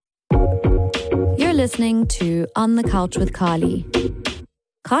listening to On the Couch with Carly.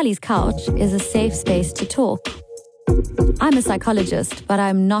 Carly's Couch is a safe space to talk. I'm a psychologist, but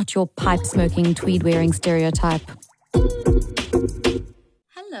I'm not your pipe-smoking, tweed-wearing stereotype.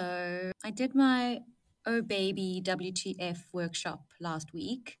 Hello. I did my Oh Baby WTF workshop last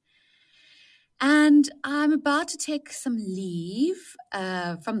week. And I'm about to take some leave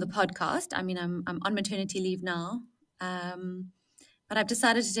from the podcast. I mean, I'm on maternity leave now. But I've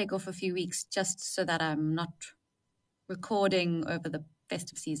decided to take off a few weeks just so that I'm not recording over the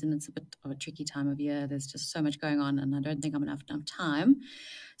festive season. It's a bit of a tricky time of year. There's just so much going on and I don't think I'm going to have enough time.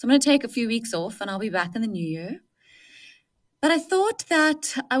 So I'm going to take a few weeks off and I'll be back in the new year. But I thought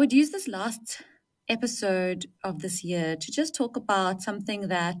that I would use this last episode of this year to just talk about something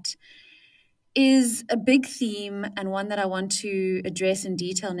that is a big theme and one that I want to address in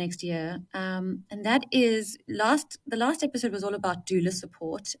detail next year. And that is the last episode was all about doula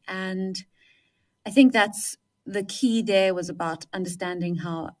support. And I think that's the key there was about understanding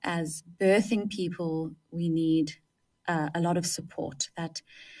how as birthing people, we need a lot of support. That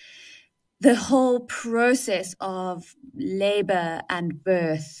the whole process of labor and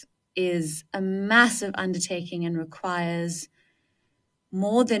birth is a massive undertaking and requires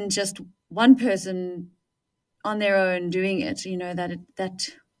more than just one person on their own doing it, that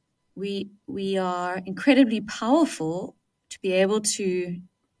we are incredibly powerful to be able to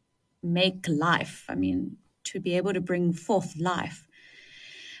make life. I mean, to be able to bring forth life.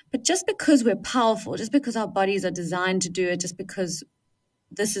 But just because we're powerful, just because our bodies are designed to do it, just because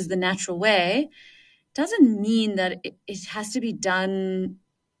this is the natural way, doesn't mean that it has to be done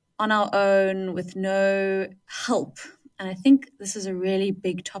on our own with no help. And I think this is a really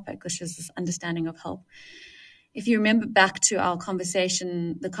big topic, which is this understanding of help. If you remember back to our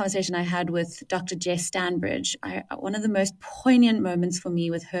conversation, the conversation I had with Dr. Jess Stanbridge, one of the most poignant moments for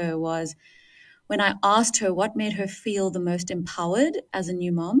me with her was when I asked her what made her feel the most empowered as a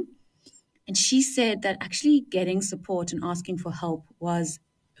new mom. And she said that actually getting support and asking for help was,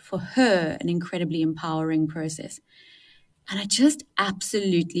 for her, an incredibly empowering process. And I just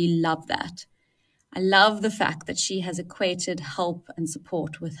absolutely love that. I love the fact that she has equated help and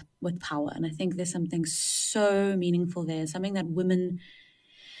support with power. And I think there's something so meaningful there, something that women,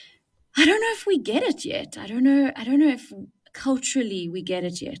 I don't know if we get it yet. I don't know if culturally we get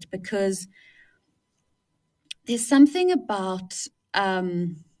it yet, because there's something about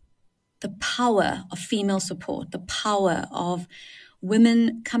the power of female support, the power of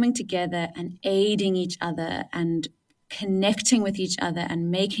women coming together and aiding each other and connecting with each other and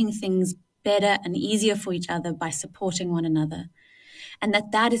making things better and easier for each other by supporting one another. And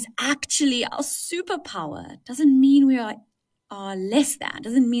that is actually our superpower. It doesn't mean we are less than. It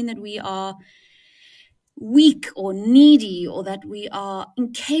doesn't mean that we are weak or needy or that we are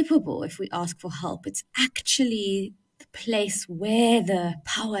incapable if we ask for help. It's actually the place where the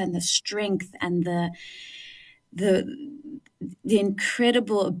power and the strength and the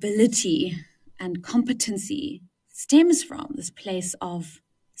incredible ability and competency stems from, this place of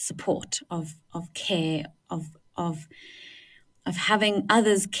support, of care, of having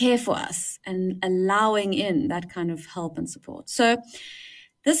others care for us and allowing in that kind of help and support. So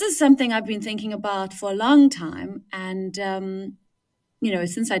this is something I've been thinking about for a long time. And,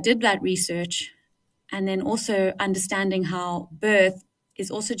 since I did that research and then also understanding how birth is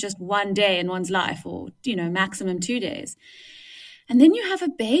also just one day in one's life or, maximum 2 days. And then you have a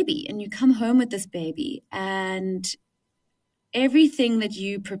baby and you come home with this baby and everything that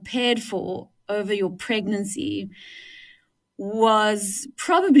you prepared for over your pregnancy was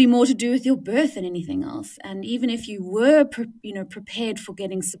probably more to do with your birth than anything else. And even if you were, prepared for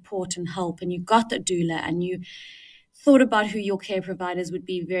getting support and help and you got the doula and you thought about who your care providers would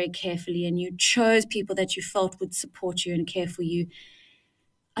be very carefully and you chose people that you felt would support you and care for you,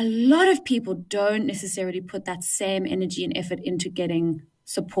 a lot of people don't necessarily put that same energy and effort into getting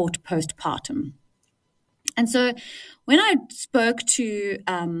support postpartum. And so when I spoke to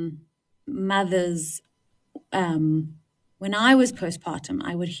mothers when I was postpartum,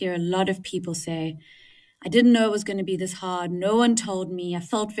 I would hear a lot of people say, I didn't know it was going to be this hard. No one told me. I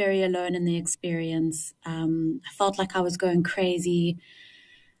felt very alone in the experience. I felt like I was going crazy.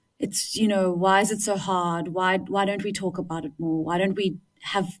 It's, why is it so hard? Why don't we talk about it more? Why don't we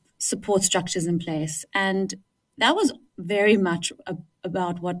have support structures in place? And that was very much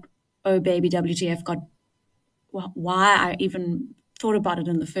about what Oh Baby WTF got, why I even thought about it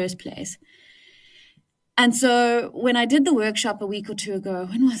in the first place. And so when I did the workshop a week or two ago,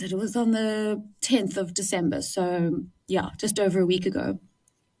 when was it? It was on the 10th of December. So just over a week ago.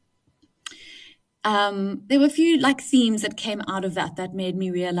 There were a few themes that came out of that made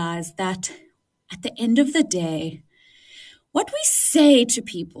me realize that at the end of the day, what we say to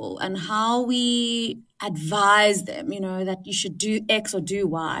people and how we advise them, that you should do X or do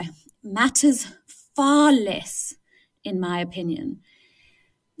Y, matters far less, in my opinion,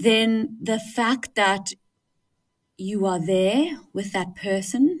 than the fact that you are there with that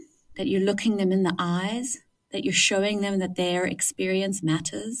person, that you're looking them in the eyes, that you're showing them that their experience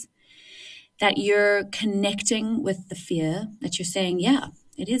matters, that you're connecting with the fear, that you're saying, yeah,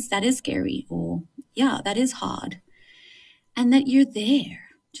 that is scary, or yeah, that is hard. And that you're there,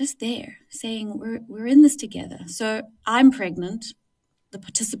 just there, saying we're in this together. So I'm pregnant, the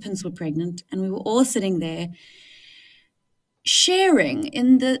participants were pregnant, and we were all sitting there sharing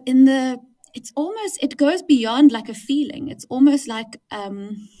in the it's almost, it goes beyond like a feeling. It's almost like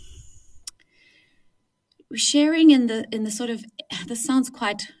sharing in the sort of, this sounds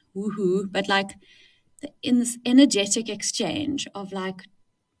quite woohoo, but like in this energetic exchange of like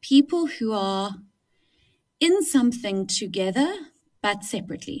people who are in something together, but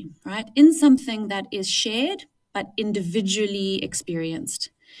separately, right? In something that is shared, but individually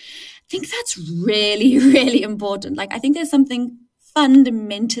experienced. I think that's really, really important. Like, I think there's something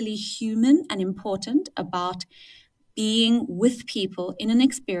fundamentally human and important about being with people in an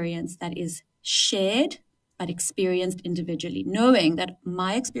experience that is shared, but experienced individually, knowing that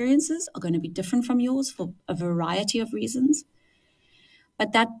my experiences are going to be different from yours for a variety of reasons,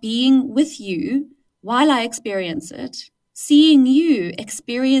 but that being with you while I experience it, seeing you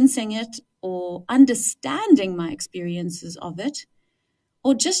experiencing it or understanding my experiences of it,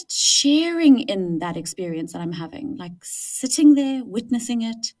 or just sharing in that experience that I'm having, like sitting there, witnessing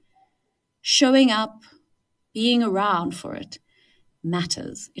it, showing up, being around for it,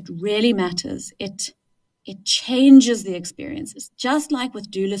 matters. It really matters. It changes the experience. It's just like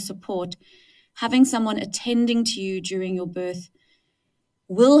with doula support, having someone attending to you during your birth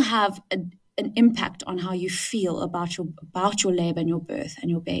will have an impact on how you feel about your labor and your birth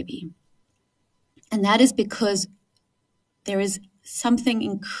and your baby. And that is because there is something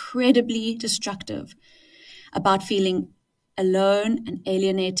incredibly destructive about feeling alone and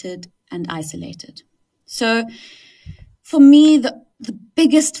alienated and isolated. So for me, the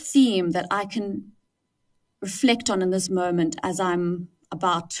biggest theme that I can reflect on in this moment, as I'm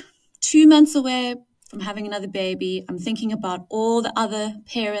about 2 months away from having another baby, I'm thinking about all the other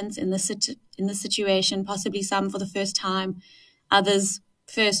parents in the situation, possibly some for the first time, others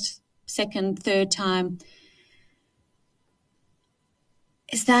first, second, third time,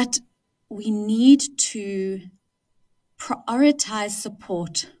 is that we need to prioritize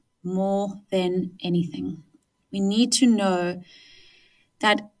support more than anything. We need to know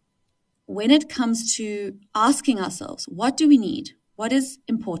that when it comes to asking ourselves, what do we need? What is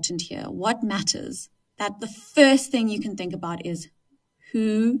important here? What matters? That the first thing you can think about is,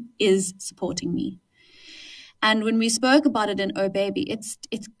 who is supporting me? And when we spoke about it in Oh Baby, it's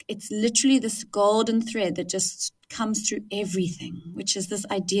literally this golden thread that just comes through everything, which is this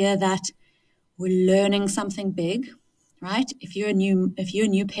idea that we're learning something big, right? If you're a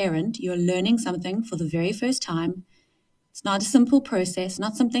new parent, you're learning something for the very first time. It's not a simple process,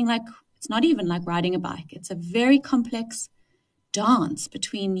 it's not even like riding a bike. It's a very complex dance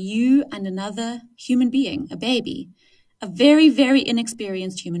between you and another human being, a baby, a very, very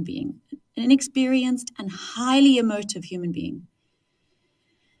inexperienced human being, an inexperienced and highly emotive human being.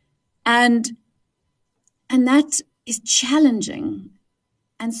 And that is challenging.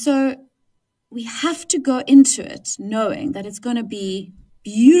 And so we have to go into it knowing that it's going to be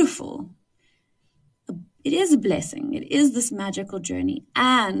beautiful. It is a blessing. It is this magical journey,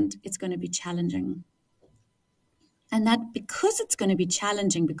 and it's going to be challenging. And that because it's going to be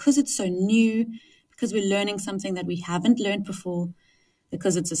challenging, because it's so new, because we're learning something that we haven't learned before,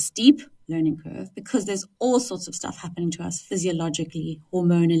 because it's a steep learning curve, because there's all sorts of stuff happening to us physiologically,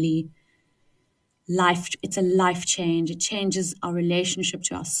 hormonally, it's a life change. It changes our relationship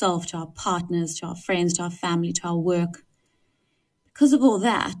to ourselves, to our partners, to our friends, to our family, to our work. Because of all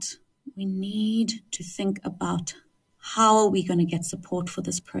that, we need to think about how are we going to get support for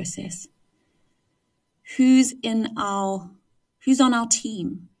this process? Who's on our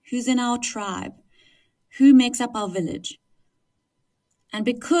team? Who's in our tribe? Who makes up our village? And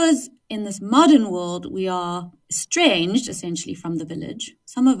because in this modern world, we are estranged essentially from the village,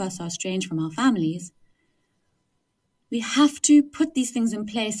 some of us are estranged from our families, we have to put these things in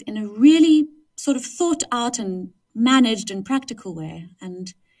place in a really sort of thought out and managed and practical way.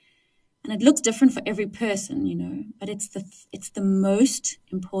 And it looks different for every person, but it's the most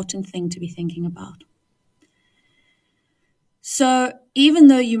important thing to be thinking about. So even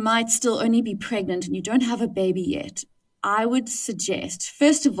though you might still only be pregnant and you don't have a baby yet, I would suggest,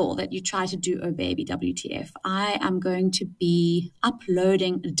 first of all, that you try to do Oh Baby WTF. I am going to be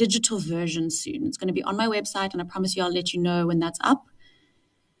uploading a digital version soon. It's going to be on my website, and I promise you I'll let you know when that's up.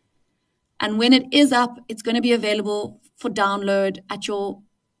 And when it is up, it's going to be available for download at your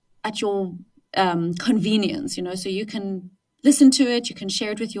convenience, so you can listen to it, you can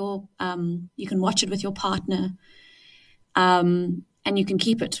share it with you can watch it with your partner, and you can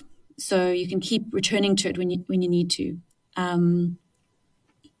keep it. So you can keep returning to it when you need to. And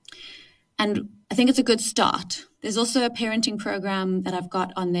I think it's a good start. There's also a parenting program that I've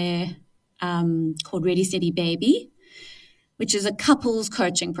got on there called Ready, Steady, Baby, which is a couples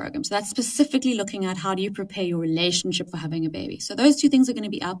coaching program. So that's specifically looking at how do you prepare your relationship for having a baby. So those two things are going to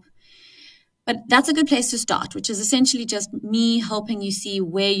be up. But that's a good place to start, which is essentially just me helping you see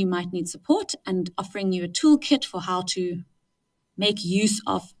where you might need support and offering you a toolkit for how to make use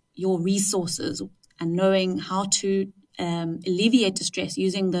of your resources and knowing how to alleviate distress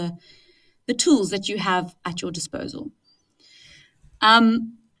using the tools that you have at your disposal.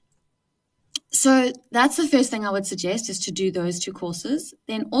 So that's the first thing I would suggest, is to do those two courses.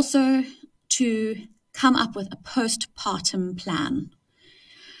 Then also to come up with a postpartum plan.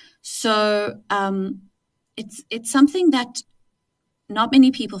 So it's something that not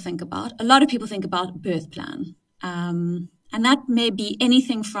many people think about. A lot of people think about birth plan. And that may be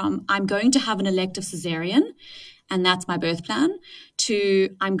anything from I'm going to have an elective cesarean, and that's my birth plan, to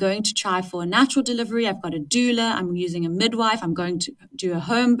I'm going to try for a natural delivery. I've got a doula. I'm using a midwife. I'm going to do a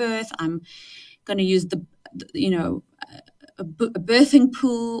home birth. I'm going to use a birthing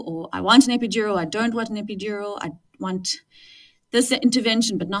pool, or I want an epidural. I don't want an epidural. I want this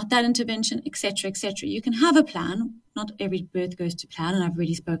intervention, but not that intervention, etc., etc. You can have a plan. Not every birth goes to plan, and I've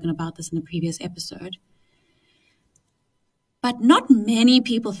already spoken about this in a previous episode. But not many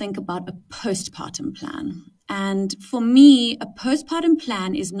people think about a postpartum plan. And for me, a postpartum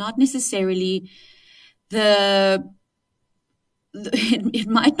plan is not necessarily it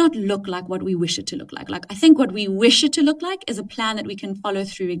might not look like what we wish it to look like. Like, I think what we wish it to look like is a plan that we can follow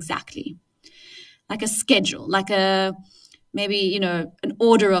through exactly. Like a schedule, like maybe, an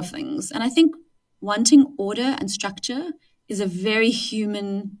order of things. And I think wanting order and structure is a very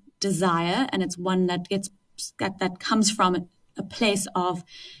human desire, and it's one that comes from a place of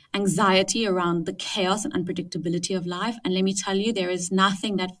anxiety around the chaos and unpredictability of life. And let me tell you, there is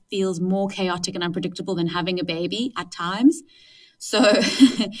nothing that feels more chaotic and unpredictable than having a baby at times. So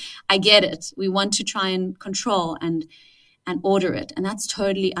I get it. We want to try and control and order it, and that's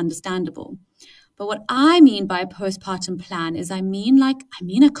totally understandable. But what I mean by a postpartum plan is I mean a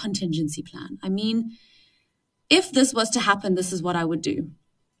contingency plan. I mean, if this was to happen, this is what I would do.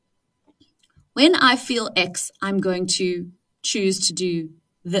 When I feel X, I'm going to choose to do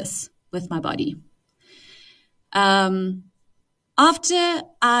this with my body. After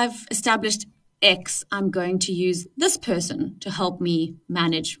I've established X, I'm going to use this person to help me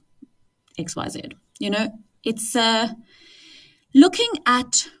manage XYZ. It's looking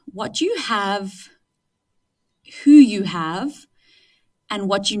at what you have, who you have, and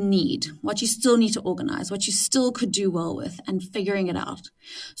what you need, what you still need to organize, what you still could do well with, and figuring it out.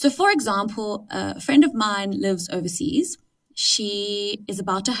 So, for example, a friend of mine lives overseas. She is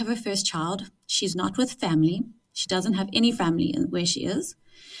about to have her first child. She's not with family. She doesn't have any family where she is.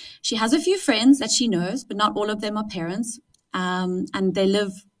 She has a few friends that she knows, but not all of them are parents. And they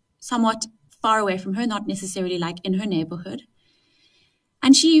live somewhat far away from her, not necessarily like in her neighborhood.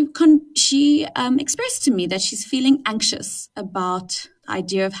 And she expressed to me that she's feeling anxious about the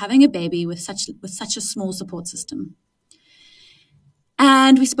idea of having a baby with such a small support system.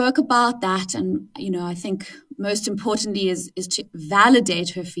 And we spoke about that. And, I think most importantly is to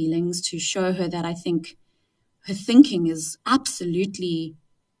validate her feelings, to show her that I think her thinking is absolutely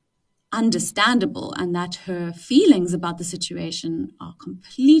understandable, and that her feelings about the situation are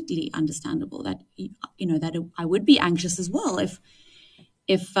completely understandable. That, that I would be anxious as well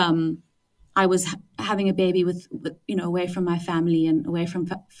if I was having a baby with away from my family and away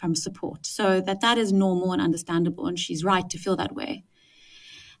from support. So that is normal and understandable, and she's right to feel that way.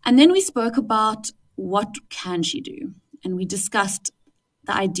 And then we spoke about what can she do, and we discussed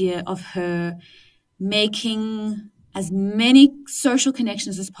the idea of her making as many social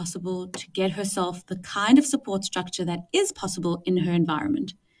connections as possible to get herself the kind of support structure that is possible in her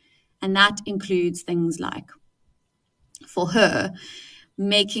environment. And that includes things like, for her,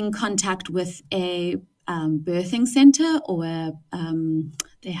 making contact with a birthing center, or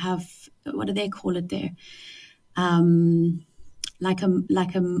they have, what do they call it there? I can't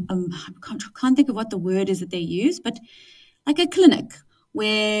think of what the word is that they use, but like a clinic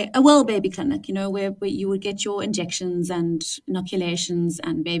where a well baby clinic, where you would get your injections and inoculations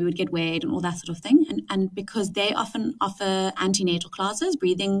and baby would get weighed and all that sort of thing. And because they often offer antenatal classes,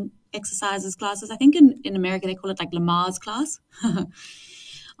 breathing exercises classes. I think in America they call it like Lamaze class.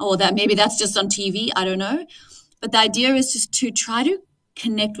 Or that maybe that's just on TV, I don't know. But the idea is just to try to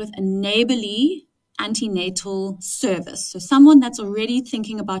connect with a neighborly antenatal service. So someone that's already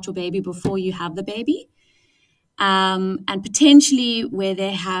thinking about your baby before you have the baby. And potentially where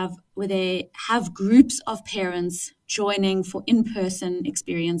they have groups of parents joining for in-person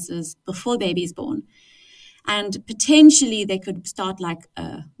experiences before baby is born. And potentially they could start like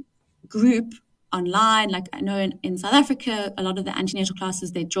a group online. Like I know in South Africa, a lot of the antenatal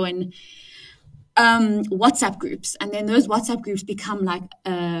classes, they join WhatsApp groups. And then those WhatsApp groups become like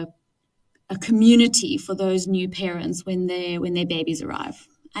a community for those new parents when their babies arrive.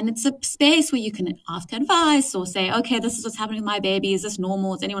 And it's a space where you can ask advice or say, okay, this is what's happening with my baby. Is this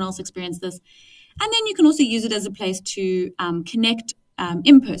normal? Has anyone else experienced this? And then you can also use it as a place to connect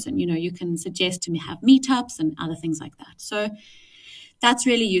in person. You can suggest to have meetups and other things like that. So that's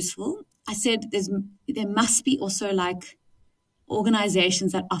really useful. I said there must be also like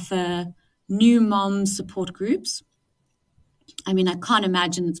organizations that offer new mom support groups. I mean, I can't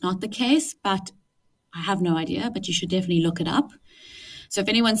imagine it's not the case, but I have no idea, but you should definitely look it up. So if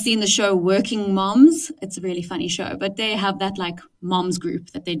anyone's seen the show Working Moms, it's a really funny show, but they have that like moms group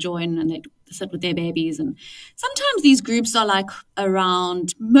that they join and they sit with their babies. And sometimes these groups are like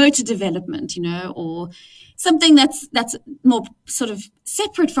around motor development, or something that's more sort of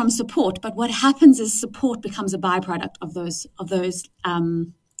separate from support. But what happens is support becomes a byproduct of those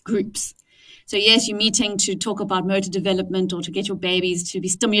groups. So yes, you're meeting to talk about motor development or to get your babies to be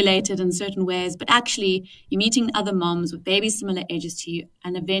stimulated in certain ways, but actually you're meeting other moms with babies similar ages to you,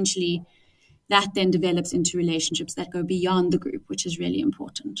 and eventually that then develops into relationships that go beyond the group, which is really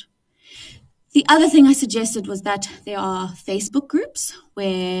important. The other thing I suggested was that there are Facebook groups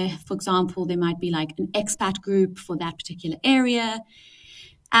where, for example, there might be like an expat group for that particular area.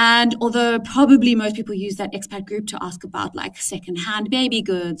 And although probably most people use that expat group to ask about like secondhand baby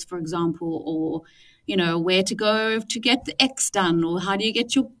goods, for example, or, where to go to get the X done, or how do you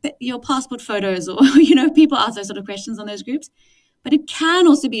get your passport photos, or, people ask those sort of questions on those groups. But it can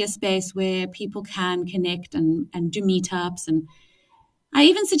also be a space where people can connect and do meetups. And I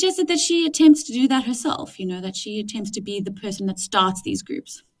even suggested that she attempts to do that herself, that she attempts to be the person that starts these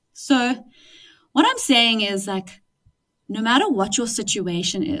groups. So what I'm saying is like, no matter what your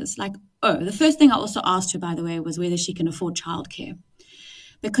situation is, the first thing I also asked her, by the way, was whether she can afford childcare.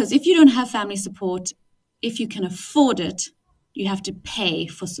 Because if you don't have family support, if you can afford it, you have to pay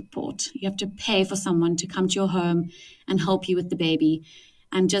for support. You have to pay for someone to come to your home and help you with the baby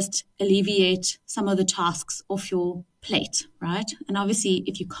and just alleviate some of the tasks off your plate, right? And obviously,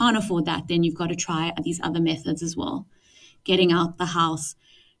 if you can't afford that, then you've got to try these other methods as well. Getting out the house,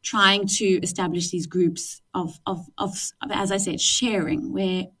 trying to establish these groups of, as I said, sharing,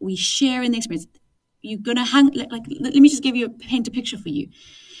 where we share in the experience. You're going to let me just paint a picture for you.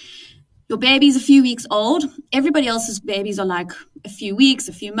 Your baby's a few weeks old. Everybody else's babies are like a few weeks,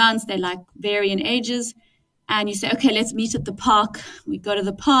 a few months. They like vary in ages. And you say, okay, let's meet at the park. We go to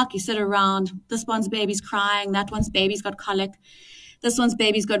the park. You sit around. This one's baby's crying. That one's baby's got colic. This one's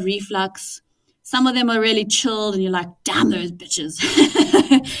baby's got reflux. Some of them are really chilled, and you're like, damn those bitches.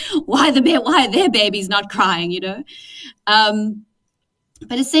 Why are their babies not crying,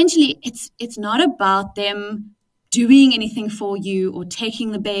 But essentially, it's not about them doing anything for you or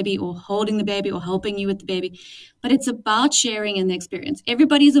taking the baby or holding the baby or helping you with the baby, but it's about sharing in the experience.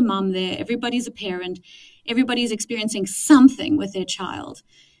 Everybody's a mom there. Everybody's a parent. Everybody's experiencing something with their child.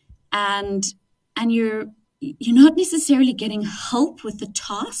 And you're not necessarily getting help with the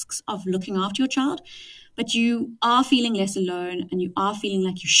tasks of looking after your child, but you are feeling less alone and you are feeling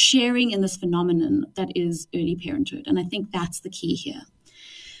like you're sharing in this phenomenon that is early parenthood. And I think that's the key here.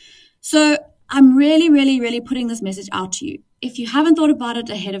 So I'm really, really, really putting this message out to you. If you haven't thought about it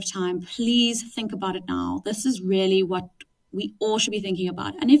ahead of time, please think about it now. This is really what we all should be thinking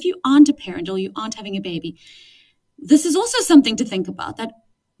about. And if you aren't a parent or you aren't having a baby, this is also something to think about, that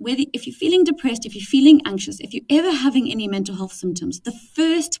if you're feeling depressed, if you're feeling anxious, if you're ever having any mental health symptoms, the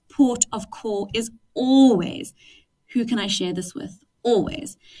first port of call is always, who can I share this with?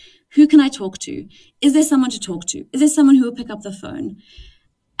 Always. Who can I talk to? Is there someone to talk to? Is there someone who will pick up the phone?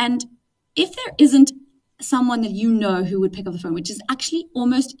 And if there isn't someone that you know who would pick up the phone, which is actually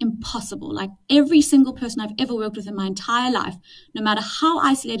almost impossible, like every single person I've ever worked with in my entire life, no matter how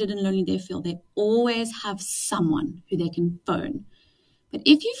isolated and lonely they feel, they always have someone who they can phone. But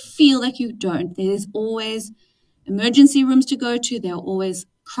if you feel like you don't, there's always emergency rooms to go to. There are always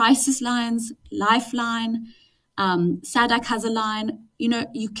crisis lines, Lifeline, SADC has a line.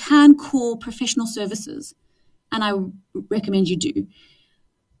 You can call professional services, and I recommend you do.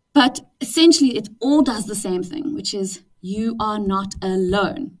 But essentially, it all does the same thing, which is you are not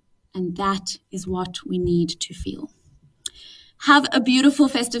alone. And that is what we need to feel. Have a beautiful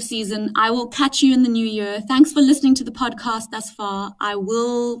festive season. I will catch you in the new year. Thanks for listening to the podcast thus far. I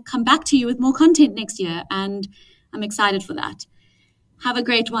will come back to you with more content next year, and I'm excited for that. Have a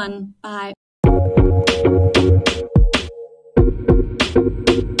great one. Bye.